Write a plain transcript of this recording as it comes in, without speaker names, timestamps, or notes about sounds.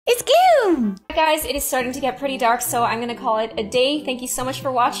Guys, it is starting to get pretty dark, so I'm gonna call it a day. Thank you so much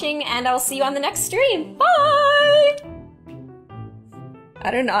for watching, and I'll see you on the next stream. Bye!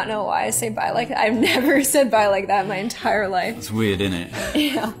 I do not know why I say bye like that. I've never said bye like that in my entire life. It's weird, isn't it?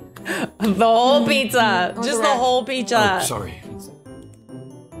 Yeah. The whole pizza. Just the whole pizza. Oh, sorry.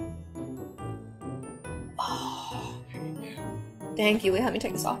 Oh. Thank you. Wait, let me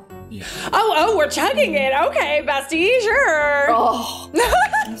take this off. Yeah. Oh, we're chugging it. Okay, bestie, sure. Oh,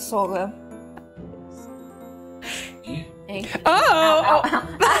 it's so good. Yeah. Thank you. Oh, ow, ow,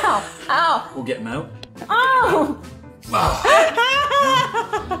 ow, ow. We'll get them out. Oh!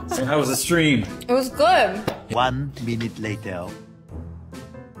 So how was the stream? It was good. 1 minute later.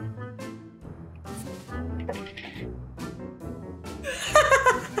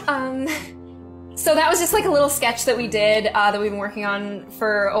 So that was just like a little sketch that we did that we've been working on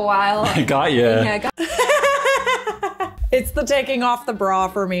for a while. I got you. Yeah, it's the taking off the bra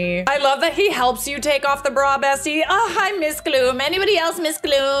for me. I love that he helps you take off the bra, bestie. Oh, hi, Miss Gloom. Anybody else, Miss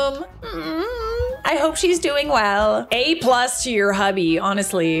Gloom? I hope she's doing well. A+ to your hubby,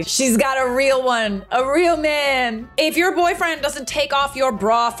 honestly. She's got a real one, a real man. If your boyfriend doesn't take off your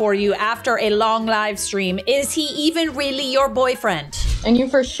bra for you after a long live stream, is he even really your boyfriend? And you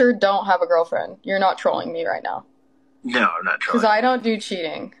for sure don't have a girlfriend. You're not trolling me right now. No, I'm not trolling. Because I don't do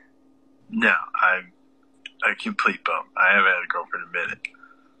cheating. No, I'm a complete bum. I haven't had a girlfriend in a minute.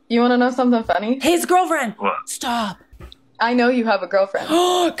 You want to know something funny? His girlfriend. What? Stop. I know you have a girlfriend.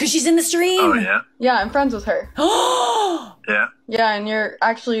 Oh, because she's in the stream. Oh, yeah? Yeah, I'm friends with her. Oh. Yeah? Yeah, and you're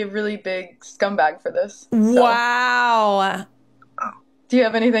actually a really big scumbag for this. So. Wow. Oh. Do you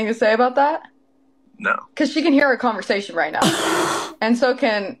have anything to say about that? No. Because she can hear our conversation right now. And so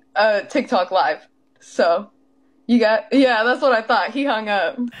can TikTok Live. So, you got... Yeah, that's what I thought. He hung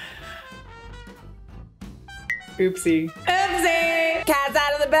up. Oopsie. Oopsie! Cat's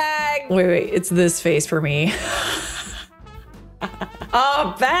out of the bag! Wait, it's this face for me.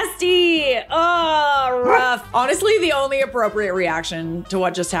 Oh, bestie! Oh, rough. Honestly, the only appropriate reaction to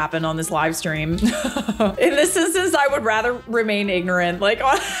what just happened on this live stream. In this instance, I would rather remain ignorant. Like,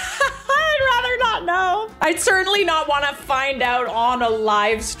 I'd rather not know. I'd certainly not want to find out on a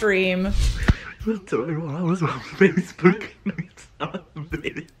live stream.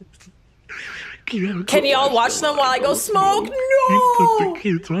 Can y'all watch them while I go smoke? No!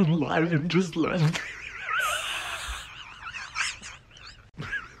 Kids on live and just left.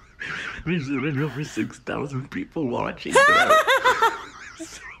 There's over 6,000 people watching.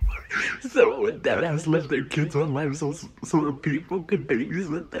 So when that has left their kids on live so the people could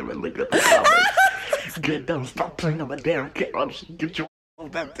babysit them and look at the comments. Get down, stop playing on the damn couch, get your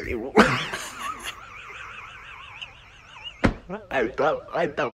back to the I thought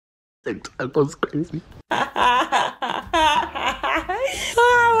it was crazy.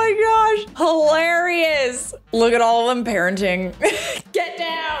 Oh my gosh, hilarious. Look at all of them parenting. Get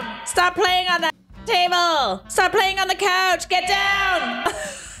down, stop playing on that table, stop playing on the couch, get down.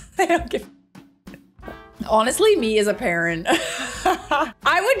 I don't give. Honestly, me as a parent,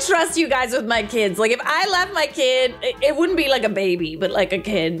 I would trust you guys with my kids. Like if I left my kid, it wouldn't be like a baby, but like a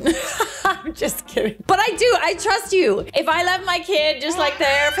kid. I'm just kidding. But I trust you. If I left my kid just like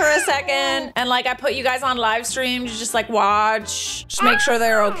there for a second and like I put you guys on live stream to just like watch, just make sure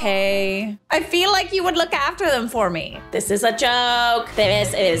they're okay. I feel like you would look after them for me. This is a joke.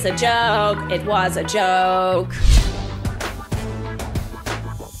 This is a joke. It was a joke.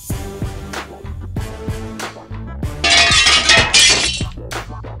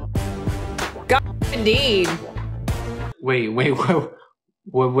 Indeed. Wait,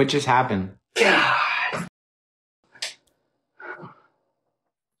 what just happened? God.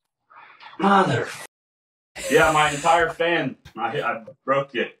 Mother. Yeah, my entire fan. I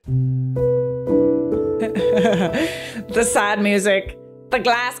broke it. The sad music. The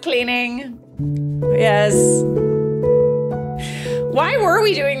glass cleaning. Yes. Why were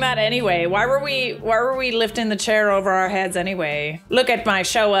we doing that anyway? Why were we lifting the chair over our heads anyway? Look at my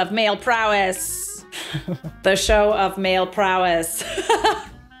show of male prowess. The show of male prowess.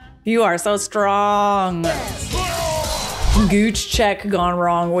 You are so strong. Gooch check gone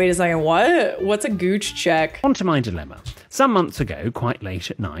wrong. Wait a second, what? What's a gooch check? On to my dilemma. Some months ago, quite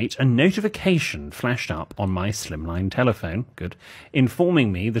late at night, a notification flashed up on my slimline telephone, good,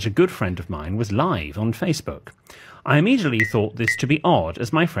 informing me that a good friend of mine was live on Facebook. I immediately thought this to be odd,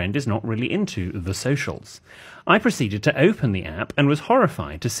 as my friend is not really into the socials. I proceeded to open the app and was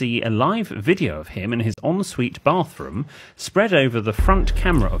horrified to see a live video of him in his ensuite bathroom, spread over the front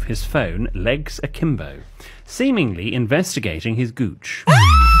camera of his phone, legs akimbo, seemingly investigating his gooch.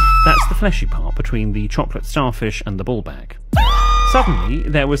 That's the fleshy part between the chocolate starfish and the ball bag. Suddenly,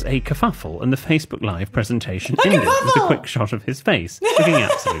 there was a kerfuffle and the Facebook Live presentation ended with a quick shot of his face, looking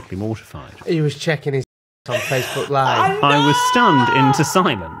absolutely mortified. He was checking his on Facebook Live. I was stunned into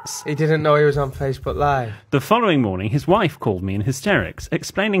silence. He didn't know he was on Facebook Live. The following morning, his wife called me in hysterics,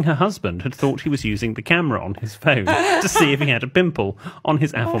 explaining her husband had thought he was using the camera on his phone to see if he had a pimple on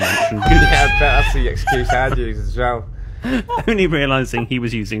his aforementioned gooch. Yeah, I bet that's the excuse I'd use as well. Only realising he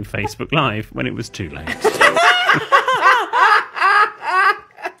was using Facebook Live when it was too late.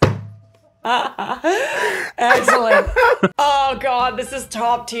 Excellent. Oh god, this is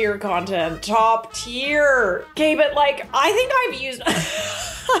top tier content. Top tier. Okay, but like, I think I've used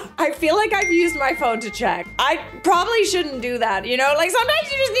I feel like I've used my phone to check. I probably shouldn't do that, you know? Like,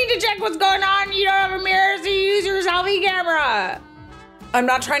 sometimes you just need to check what's going on. You don't have a mirror, so you use your selfie camera. I'm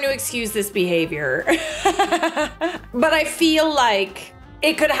not trying to excuse this behavior. But I feel like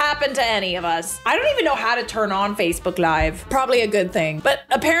it could happen to any of us. I don't even know how to turn on Facebook Live. Probably a good thing. But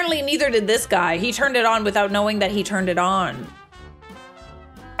apparently neither did this guy. He turned it on without knowing that he turned it on.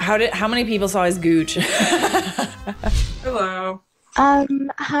 How many people saw his gooch? Hello.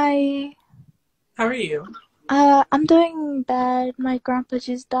 Hi. How are you? I'm doing bad. My grandpa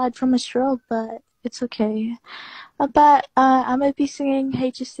just died from a stroke, but it's okay. But I'm gonna be singing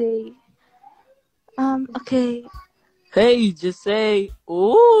Hey Just Say. Okay. Hey, just say,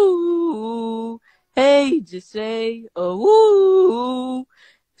 ooh. Hey, just say, ooh.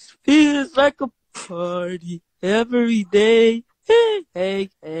 Feels like a party every day. Hey, hey,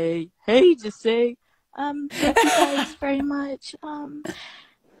 hey, hey, just say. Thank you guys very much.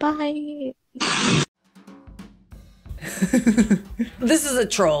 Bye. This is a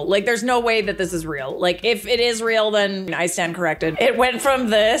troll. Like, there's no way that this is real. Like, if it is real, then I stand corrected. It went from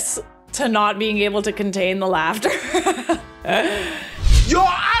this to not being able to contain the laughter. Yo,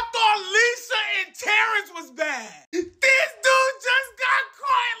 I thought Lisa and Terrence was bad. This dude just got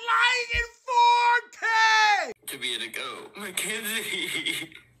caught lying in 4K. To be able to go,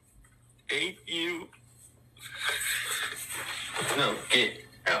 Mackenzie. Ain't you? No, get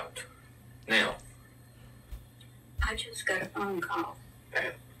out. Now. I just got a phone call.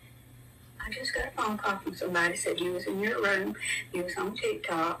 I just got a phone call from somebody said you was in your room, you was on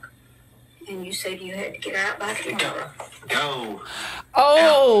TikTok, and you said you had to get out by tomorrow. Go.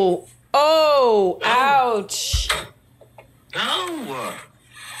 Oh. Oh. Ouch. No.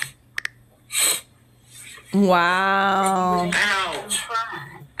 Wow. Ouch.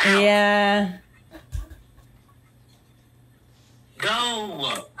 Yeah.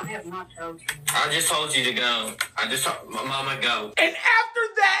 Go. I have not told you. I just told you to go. I just told my mama go. And after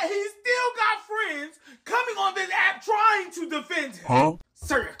that, he still got friends coming on this app trying to defend him. Huh?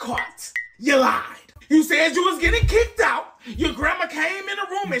 Sir, you're caught. You lied. You said you was getting kicked out. Your grandma came in the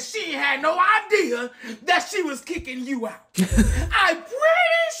room and she had no idea that she was kicking you out. I'm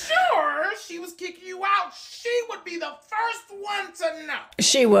pretty sure she was kicking you out. She would be the first one to know.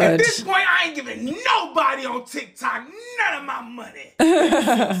 She would. At this point, I ain't giving nobody on TikTok none of my money.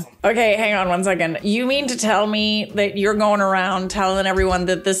 Okay, hang on one second. You mean to tell me that you're going around telling everyone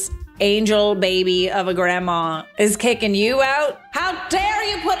that this angel baby of a grandma is kicking you out? How dare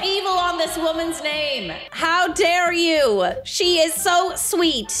you put evil on this woman's name? How dare you? She is so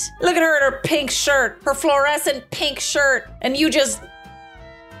sweet. Look at her in her pink shirt, her fluorescent pink shirt, and you just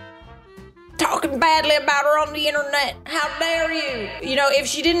talking badly about her on the internet. How dare you? You know, if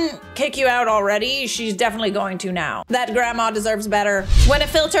she didn't kick you out already, she's definitely going to now. That grandma deserves better. When a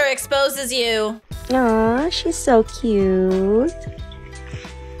filter exposes you. Aw, she's so cute.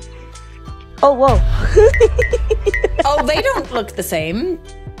 Oh, whoa. Oh, they don't look the same.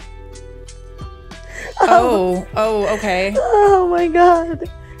 Oh, okay. Oh my god.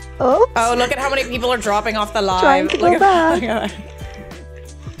 Oh. Oh, look at how many people are dropping off the live. Trying to go back.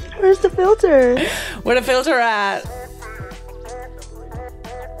 Where's the filter? Where the filter at?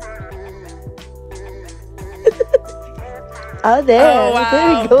 Oh, there. Oh, wow.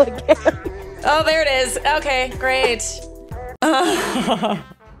 There we go again. Oh, there it is. Okay, great.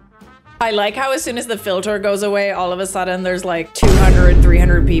 I like how as soon as the filter goes away, all of a sudden there's like 200,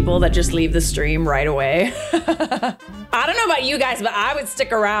 300 people that just leave the stream right away. I don't know about you guys, but I would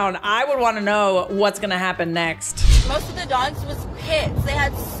stick around. I would want to know what's gonna happen next. Most of the dogs was pits. They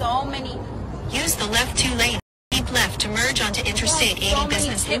had so many. Use the left 2 lane. Keep left to merge onto Interstate 80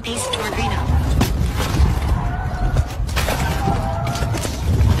 Business Loop East toward Reno.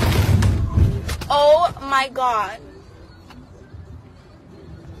 Oh my god.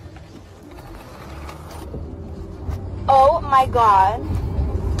 Oh my god.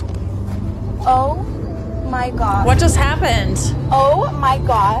 Oh my god. What just happened? Oh my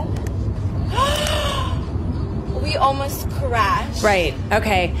god. We we almost crashed. Right.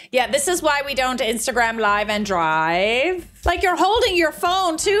 Okay. Yeah, this is why we don't Instagram live and drive. Like, you're holding your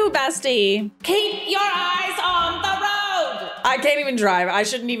phone too, bestie. Keep your eyes on the road. I can't even drive. I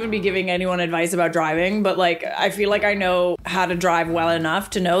shouldn't even be giving anyone advice about driving, but like, I feel like I know how to drive well enough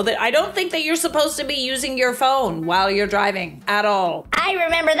to know that I don't think that you're supposed to be using your phone while you're driving at all. I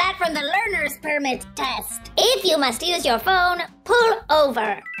remember that from the learner's permit test. If you must use your phone, pull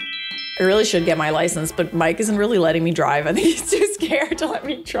over. I really should get my license, but Mike isn't really letting me drive. I think he's too scared to let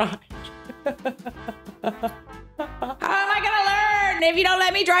me drive. How am I gonna learn if you don't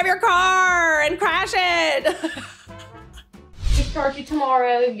let me drive your car and crash it? Discharge you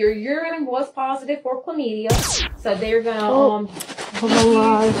tomorrow. Your urine was positive for chlamydia, so they're gonna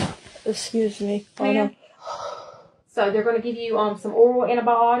Excuse me. Hold on. So they're gonna give you some oral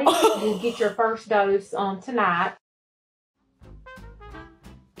antibiotics. You'll get your first dose tonight.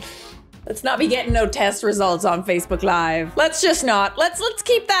 Let's not be getting no test results on Facebook Live. Let's just not. Let's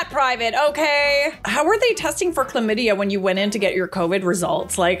keep that private, okay? How were they testing for chlamydia when you went in to get your COVID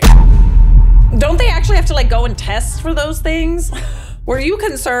results? Like, don't they actually have to like go and test for those things? Were you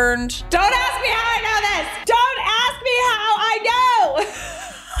concerned? Don't ask me how I know this! Don't ask me how I know!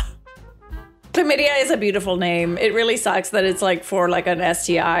 Chlamydia is a beautiful name. It really sucks that it's like for like an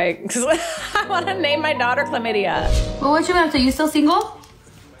STI, because I want to name my daughter Chlamydia. Well, what you gonna do? You still single?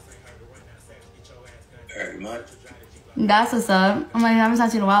 Very much. That's what's up. I'm like, I haven't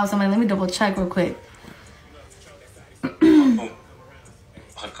talked to you in a while, so I'm like, let me double check real quick. How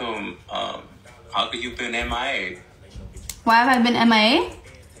come you been MIA? Why have I been MIA?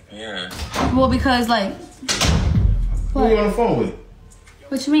 Yeah. Well, because like... Who are you on the phone with?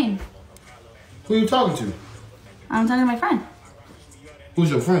 What you mean? Who are you talking to? I'm talking to my friend.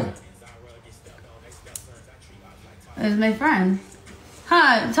 Who's your friend? It's my friend.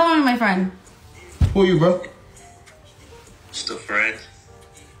 Huh, tell me my friend. Who are you, bro? Still friends?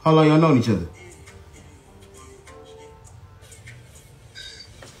 How long y'all known each other?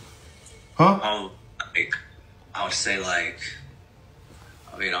 Huh? I would say like,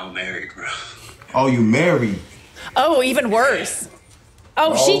 I'm married, bro. Oh, you married? Oh, even worse.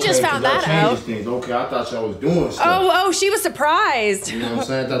 Oh, she just found that out. Things. Okay, I thought y'all was doing stuff. Oh, she was surprised. You know what I'm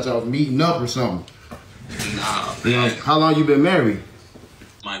saying? I thought y'all was meeting up or something. Nah, You know, man. how long you been married?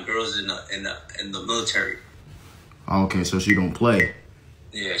 My girl's in the military. Okay, so she don't play.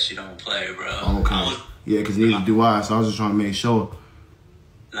 Yeah, she don't play, bro. Okay. Yeah, because neither do I, so I was just trying to make sure.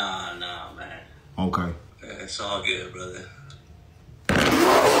 Nah, man. Okay. It's all good, brother.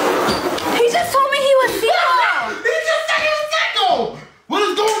 He just told me he was single! He just said he was single! What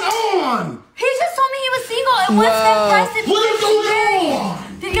is going on? He just told me he was single, and what's that person? What is going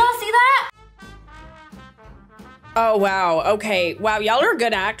on? Did y'all see that? Oh, wow. Okay. Wow, y'all are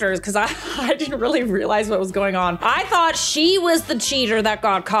good actors, because I didn't really realize what was going on. I thought she was the cheater that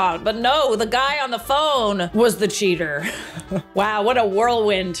got caught, but no, the guy on the phone was the cheater. Wow, what a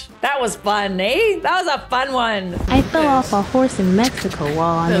whirlwind. That was fun, eh? That was a fun one. I fell off a horse in Mexico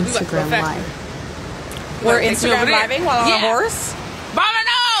while on Instagram Live. We're Instagram living while on a horse?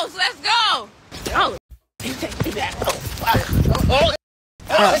 Vamonos! Let's go! Oh, you take me back. Oh,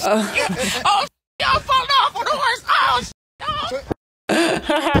 y'all falling off on the horse.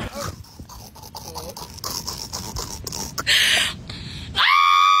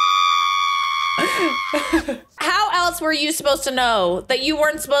 How else were you supposed to know that you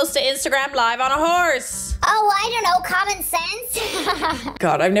weren't supposed to Instagram live on a horse? Oh, I don't know, common sense.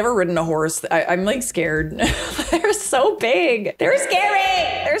 God, I've never ridden a horse. I'm like scared. They're so big. They're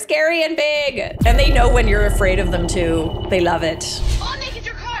scary. They're scary and big. And they know when you're afraid of them too. They love it. Oh, Nick, it's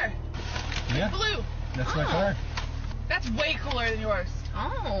your car. Yeah. It's blue. That's my car. That's way cooler than yours.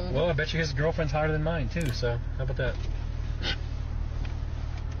 Oh. Well, I bet you his girlfriend's hotter than mine too, so how about that?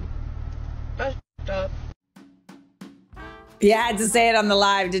 Up. You had to say it on the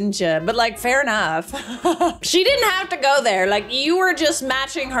live, didn't you? But like, fair enough. She didn't have to go there. Like, you were just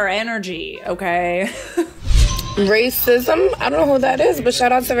matching her energy, okay? Racism? I don't know who that is, but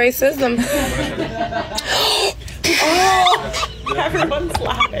shout out to racism. Oh, everyone's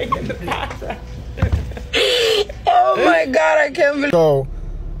laughing in the background. Oh my God, I can't believe. So,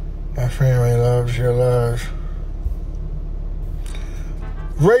 my family loves your lives.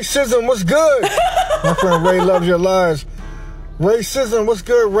 Racism, what's good? My friend Ray loves your lives. Racism, what's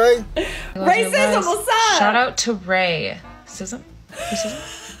good, Ray? Racism, what's up? Shout out to Ray. Racism?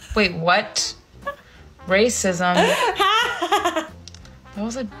 Wait, what? Racism. That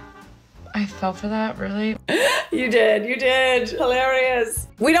was I fell for that, really? You did. Hilarious.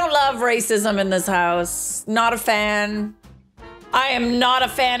 We don't love racism in this house. Not a fan. I am not a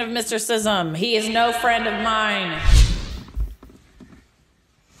fan of Mr. Sism. He is no friend of mine.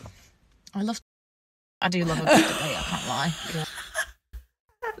 I do love a good debate, I can't lie.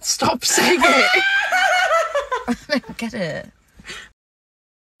 Stop saying it! I don't get it.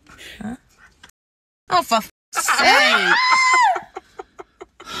 Huh? Oh, for f***'s sake!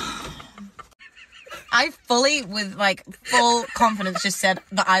 I fully, with like full confidence, just said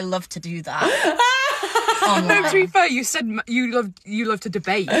that I love to do that. No, to be fair, you said you love to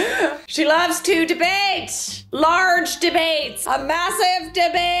debate. She loves to debate. Large debates. A massive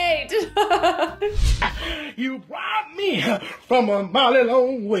debate. You brought me from a mighty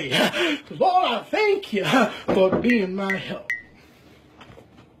long way. Lord, I thank you for being my help.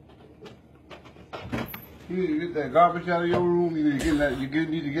 You need to get that garbage out of your room. You need to get that. You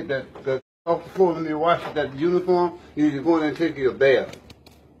need to get that off the floor when you wash that uniform. You need to go in there and take your bath.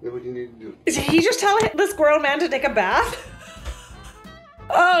 That's what you need to do. Did he just tell this grown man to take a bath?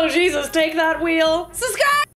 Oh, Jesus, take that wheel. Subscribe!